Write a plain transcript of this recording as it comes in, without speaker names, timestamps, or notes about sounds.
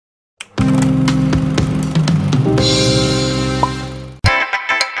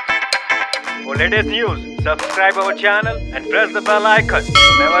latest news, subscribe our channel and press the bell icon to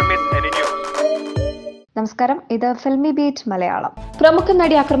never miss any news. നമസ്കാരം, ഇത് ഫിൽമിബീറ്റ് മലയാളം. പ്രമുഖ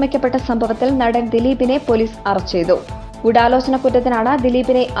നടി ആക്രമിക്കപ്പെട്ട സംഭവത്തിൽ നടൻ ദിലീപിനെ പോലീസ് അറസ്റ്റ് ചെയ്തു. ഗൂഢാലോചന കുറ്റത്തിനാണ്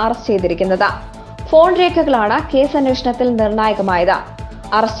ദിലീപിനെ അറസ്റ്റ് ചെയ്തിരിക്കുന്നത്. ഫോൺ രേഖകളാണ് കേസ് അന്വേഷണത്തിൽ നിർണായകമായത്.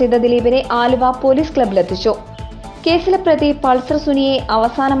 അറസ്റ്റ് ചെയ്ത ദിലീപിനെ ആലുവ പോലീസ് ക്ലബിലെത്തിച്ചു. കേസിലെ പ്രതി പൾസർ സുനിയെ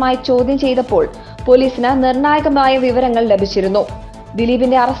അവസാനമായി ചോദ്യം ചെയ്തപ്പോൾ പോലീസിന് നിർണായകമായ വിവരങ്ങൾ ലഭിച്ചിരുന്നു.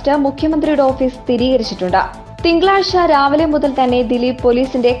 ദിലീപിന്റെ അറസ്റ്റ് മുഖ്യമന്ത്രിയുടെ ഓഫീസ് സ്ഥിരീകരിച്ചിട്ടുണ്ട്. തിങ്കളാഴ്ച രാവിലെ മുതൽ തന്നെ ദിലീപ്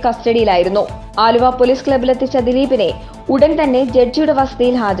പോലീസിന്റെ കസ്റ്റഡിയിലായിരുന്നു. ആലുവ പോലീസ് ക്ലബിലെത്തിച്ച ദിലീപിനെ ഉടൻ തന്നെ ജഡ്ജിയുടെ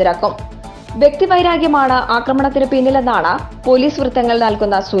വസതിയിൽ ഹാജരാക്കും. വ്യക്തിവൈരാഗ്യമാണ് ആക്രമണത്തിന് പിന്നിലെന്നാണ് പോലീസ് വൃത്തങ്ങൾ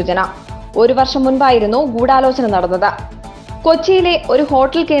നൽകുന്ന സൂചന. 1 വർഷം മുൻപായിരുന്നു ഗൂഢാലോചന നടന്നത്. കൊച്ചിയിലെ ഒരു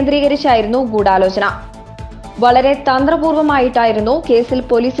ഹോട്ടൽ കേന്ദ്രീകരിച്ചായിരുന്നു ഗൂഢാലോചന. വളരെ തന്ത്രപൂർവമായിട്ടായിരുന്നു കേസിൽ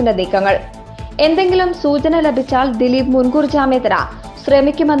പോലീസിന്റെ നീക്കങ്ങൾ. എന്തെങ്കിലും സൂചന ലഭിച്ചാൽ ദിലീപ് മുൻകൂർ ജാമ്യത്തിന്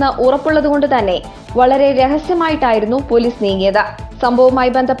ശ്രമിക്കുമെന്ന് ഉറപ്പുള്ളതുകൊണ്ട് തന്നെ വളരെ രഹസ്യമായിട്ടായിരുന്നു പോലീസ് നീങ്ങിയത്.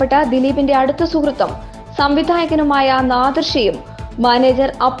 സംഭവവുമായി ബന്ധപ്പെട്ട ദിലീപിന്റെ അടുത്ത സുഹൃത്തും സംവിധായകനുമായ നാദിർഷയും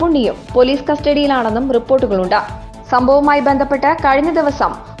മാനേജർ അപ്പുണ്ണിയും പോലീസ് കസ്റ്റഡിയിലാണെന്നും റിപ്പോർട്ടുകളുണ്ട്. സംഭവവുമായി ബന്ധപ്പെട്ട് കഴിഞ്ഞ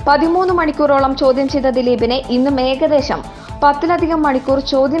ദിവസം 13 മണിക്കൂറോളം ചോദ്യം ചെയ്ത ദിലീപിനെ ഇന്നും ഏകദേശം 10ലധികം മണിക്കൂർ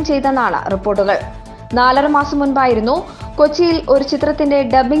ചോദ്യം ചെയ്തെന്നാണ് റിപ്പോർട്ടുകൾ. 4.5 മാസം മുൻപായിരുന്നു കൊച്ചിയിൽ ഒരു ചിത്രത്തിന്റെ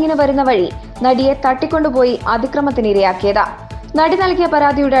ഡബ്ബിങ്ങിന് വരുന്ന വഴി നടിയെ തട്ടിക്കൊണ്ടുപോയി അതിക്രമത്തിനിരയാക്കിയത്. നടി നൽകിയ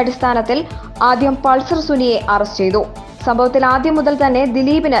പരാതിയുടെ അടിസ്ഥാനത്തിൽ ആദ്യം പൾസർ സുനിയെ അറസ്റ്റ് ചെയ്തു. സംഭവത്തിൽ ആദ്യം മുതൽ തന്നെ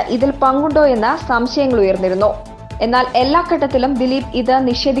ദിലീപിന് ഇതിൽ പങ്കുണ്ടോ എന്ന സംശയങ്ങൾ ഉയർന്നിരുന്നു. എന്നാൽ എല്ലാ ഘട്ടത്തിലും ദിലീപ് ഇത്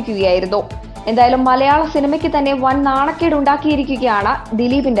നിഷേധിക്കുകയായിരുന്നു. എന്തായാലും മലയാള സിനിമയ്ക്ക് തന്നെ വൻ നാണക്കേട് ഉണ്ടാക്കിയിരിക്കുകയാണ്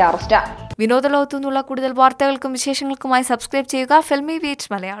ദിലീപിന്റെ അറസ്റ്റ്. വിനോദ ലോകത്തു നിന്നുള്ള കൂടുതൽ വാർത്തകൾക്കും വിശേഷങ്ങൾക്കുമായി സബ്സ്ക്രൈബ് ചെയ്യുക ഫിൽമിബീറ്റ്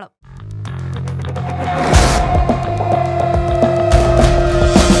മലയാളം.